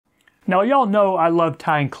Now y'all know I love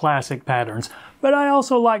tying classic patterns, but I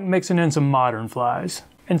also like mixing in some modern flies.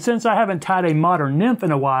 And since I haven't tied a modern nymph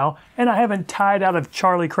in a while, and I haven't tied out of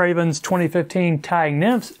Charlie Craven's 2015 Tying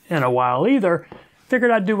Nymphs in a while either,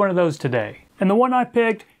 figured I'd do one of those today. And the one I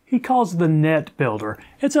picked, he calls the Net Builder.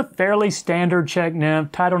 It's a fairly standard Czech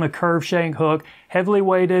nymph tied on a curved shank hook, heavily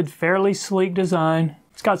weighted, fairly sleek design.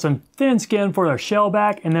 It's got some thin skin for the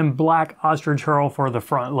shellback and then black ostrich herl for the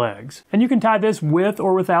front legs. And you can tie this with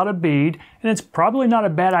or without a bead, and it's probably not a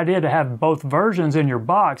bad idea to have both versions in your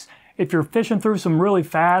box. If you're fishing through some really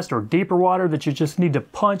fast or deeper water that you just need to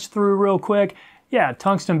punch through real quick, yeah,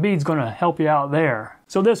 tungsten bead's gonna help you out there.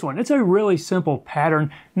 So this one, it's a really simple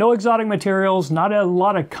pattern, no exotic materials, not a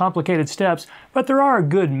lot of complicated steps, but there are a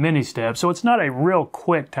good many steps, so it's not a real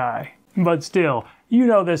quick tie. But still, you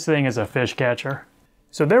know this thing is a fish catcher.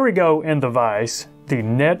 So there we go in the vise, the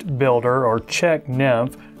Net Builder or Czech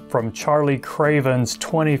nymph from Charlie Craven's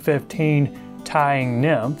 2015 Tying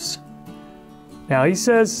Nymphs. Now he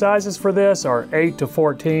says sizes for this are 8 to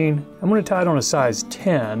 14. I'm going to tie it on a size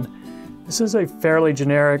 10. This is a fairly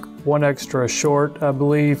generic 1 extra short, I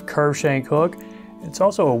believe, curved shank hook. It's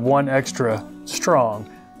also a 1 extra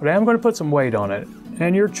strong, but I am going to put some weight on it.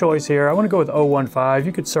 And your choice here, I want to go with 015.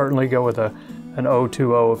 You could certainly go with an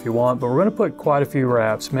 020 if you want, but we're going to put quite a few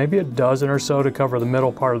wraps, maybe a dozen or so to cover the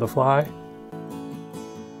middle part of the fly.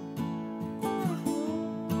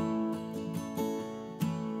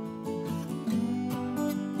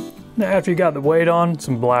 Now after you got the weight on,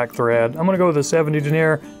 some black thread. I'm going to go with a 70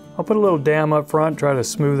 denier. I'll put a little dam up front, try to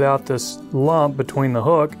smooth out this lump between the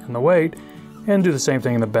hook and the weight, and do the same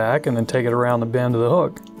thing in the back, and then take it around the bend of the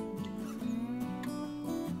hook.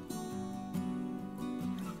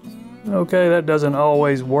 Okay, that doesn't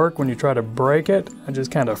always work when you try to break it. I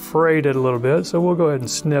just kind of frayed it a little bit, so we'll go ahead and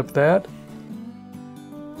snip that.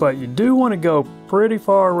 But you do want to go pretty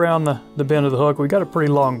far around the bend of the hook. We got a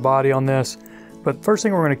pretty long body on this, but first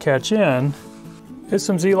thing we're going to catch in is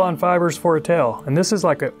some Z-lon fibers for a tail. And this is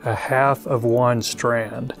like a half of 1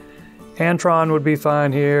 strand. Antron would be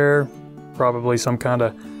fine here. Probably some kind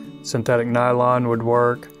of synthetic nylon would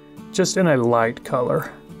work, just in a light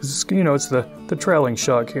color. You know, it's the trailing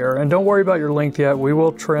shuck here. And don't worry about your length yet. We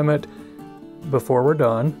will trim it before we're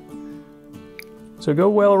done. So go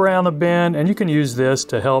well around the bend, and you can use this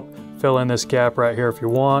to help fill in this gap right here if you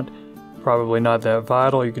want. Probably not that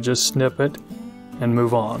vital. You could just snip it and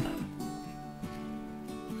move on.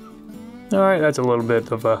 All right, that's a little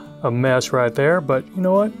bit of a mess right there, but you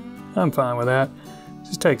know what? I'm fine with that.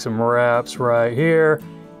 Just take some wraps right here.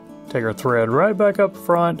 Take our thread right back up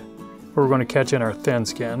front. We're going to catch in our thin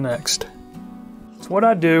skin next. So what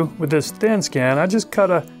I do with this thin skin, I just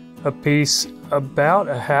cut a piece about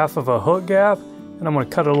a half of a hook gap, and I'm going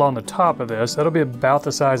to cut it along the top of this. That'll be about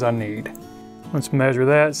the size I need. Let's measure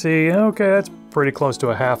that. See, okay, that's pretty close to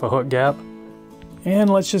a half a hook gap. And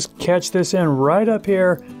let's just catch this in right up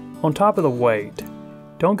here on top of the weight.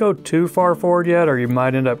 Don't go too far forward yet, or you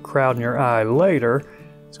might end up crowding your eye later.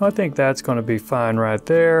 So I think that's going to be fine right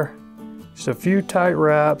there. Just a few tight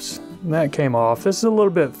wraps. And that came off. This is a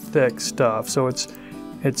little bit thick stuff, so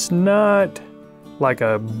it's not like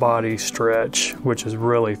a body stretch, which is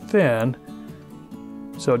really thin.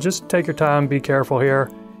 So just take your time, be careful here,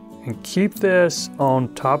 and keep this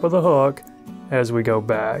on top of the hook as we go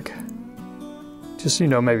back. Just, you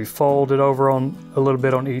know, maybe fold it over on a little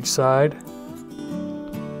bit on each side.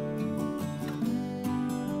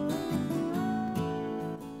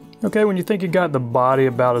 Okay, when you think you got the body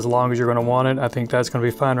about as long as you're going to want it, I think that's going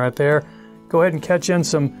to be fine right there. Go ahead and catch in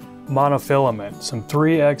some monofilament, some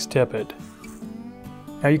 3X tippet.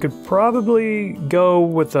 Now you could probably go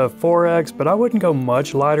with a 4X, but I wouldn't go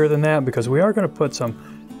much lighter than that because we are going to put some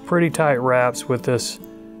pretty tight wraps with this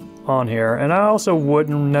on here. And I also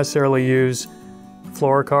wouldn't necessarily use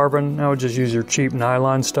fluorocarbon. I would just use your cheap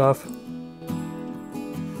nylon stuff.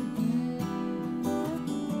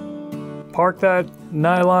 Park that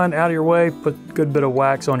nylon out of your way, put a good bit of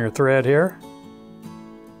wax on your thread here.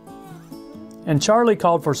 And Charlie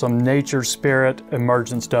called for some Nature Spirit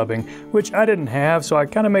emergence dubbing, which I didn't have, so I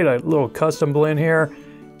kind of made a little custom blend here.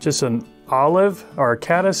 Just an olive or a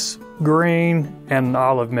caddis green and an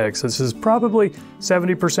olive mix. This is probably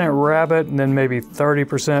 70% rabbit and then maybe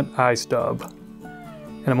 30% ice dub.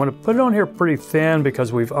 And I'm going to put it on here pretty thin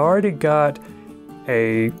because we've already got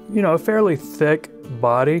a fairly thick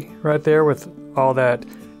body right there with all that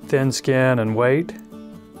thin skin and weight.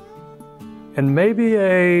 And maybe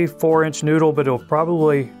a 4-inch noodle, but it'll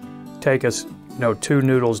probably take us 2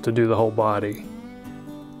 noodles to do the whole body.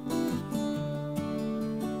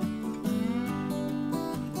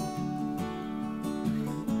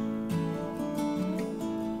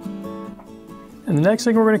 And the next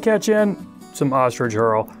thing we're going to catch in, some ostrich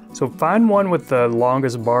herl. So find one with the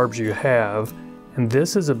longest barbs you have, and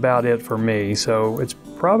this is about it for me. So it's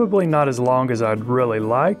probably not as long as I'd really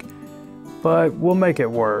like, but we'll make it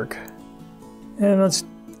work. And let's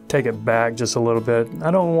take it back just a little bit.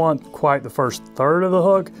 I don't want quite the first third of the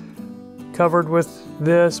hook covered with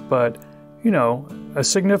this, but you know, a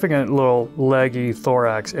significant little leggy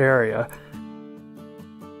thorax area.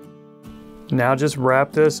 Now just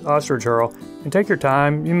wrap this ostrich herl and take your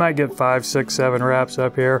time. You might get 5, 6, 7 wraps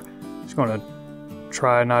up here. Just going to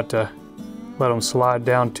try not to let them slide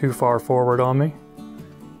down too far forward on me.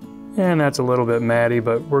 And that's a little bit matty,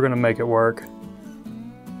 but we're going to make it work.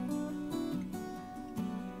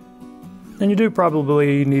 And you do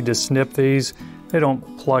probably need to snip these. They don't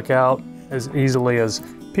pluck out as easily as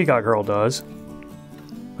peacock herl does.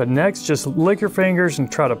 But next, just lick your fingers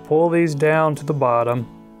and try to pull these down to the bottom.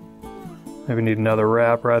 Maybe need another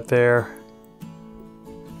wrap right there.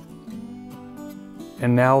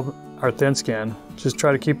 And now our thin skin. Just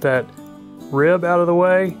try to keep that rib out of the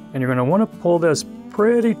way, and you're going to want to pull this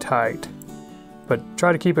pretty tight, but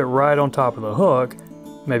try to keep it right on top of the hook.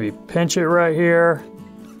 Maybe pinch it right here.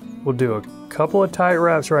 We'll do a couple of tight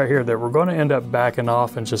wraps right here that we're going to end up backing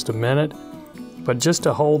off in just a minute, but just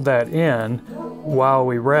to hold that in while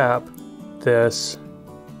we wrap this,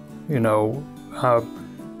 you know,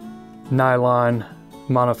 nylon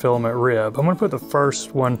monofilament rib. I'm going to put the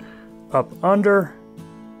first one up under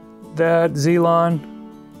that Z-lon.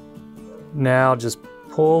 Now just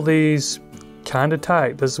pull these kind of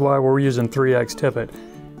tight. This is why we're using 3X tippet.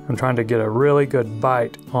 I'm trying to get a really good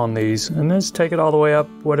bite on these, and just take it all the way up,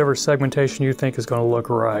 whatever segmentation you think is going to look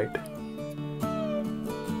right.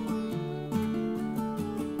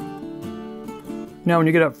 Now when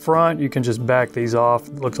you get up front, you can just back these off.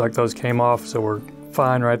 It looks like those came off, so we're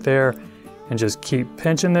fine right there. And just keep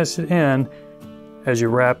pinching this in as you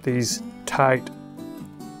wrap these tight,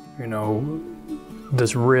 you know,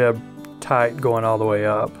 this rib tight going all the way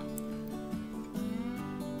up.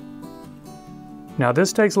 Now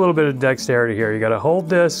this takes a little bit of dexterity here. You got to hold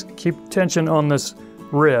this, keep tension on this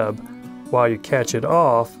rib while you catch it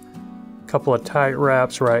off. A couple of tight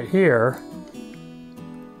wraps right here.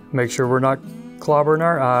 Make sure we're not clobbering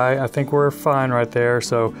our eye. I think we're fine right there.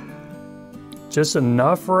 So just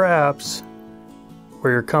enough wraps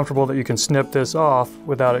where you're comfortable that you can snip this off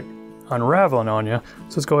without it unraveling on you.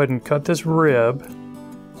 So let's go ahead and cut this rib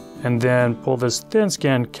and then pull this thin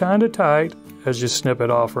skin kind of tight as you snip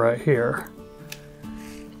it off right here.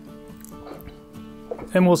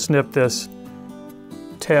 And we'll snip this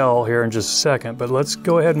tail here in just a second, but let's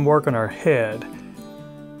go ahead and work on our head.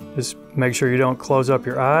 Just make sure you don't close up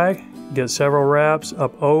your eye. Get several wraps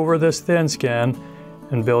up over this thin skin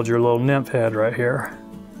and build your little nymph head right here.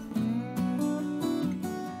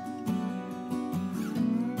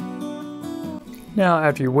 Now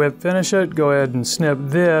after you whip finish it, go ahead and snip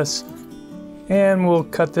this, and we'll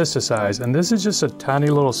cut this to size. And this is just a tiny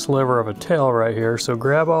little sliver of a tail right here, so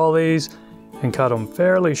grab all these and cut them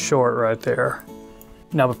fairly short right there.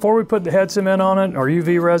 Now before we put the head cement on it or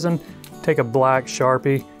UV resin, take a black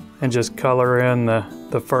Sharpie and just color in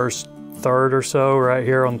the first third or so right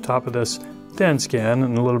here on top of this thin skin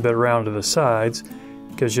and a little bit around to the sides.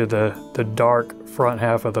 Gives you the dark front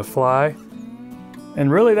half of the fly. And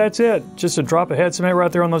really that's it. Just a drop of head cement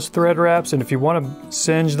right there on those thread wraps, and if you want to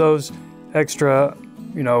singe those extra,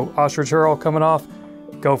 you know, ostrich herl coming off,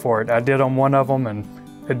 go for it. I did on one of them and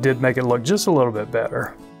it did make it look just a little bit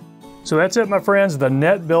better. So that's it, my friends, the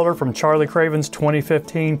net builder from Charlie Craven's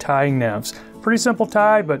 2015 tying nymphs. Pretty simple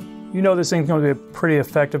tie, but you know this thing's going to be a pretty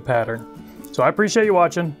effective pattern. So I appreciate you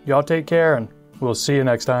watching. Y'all take care, and we'll see you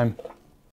next time.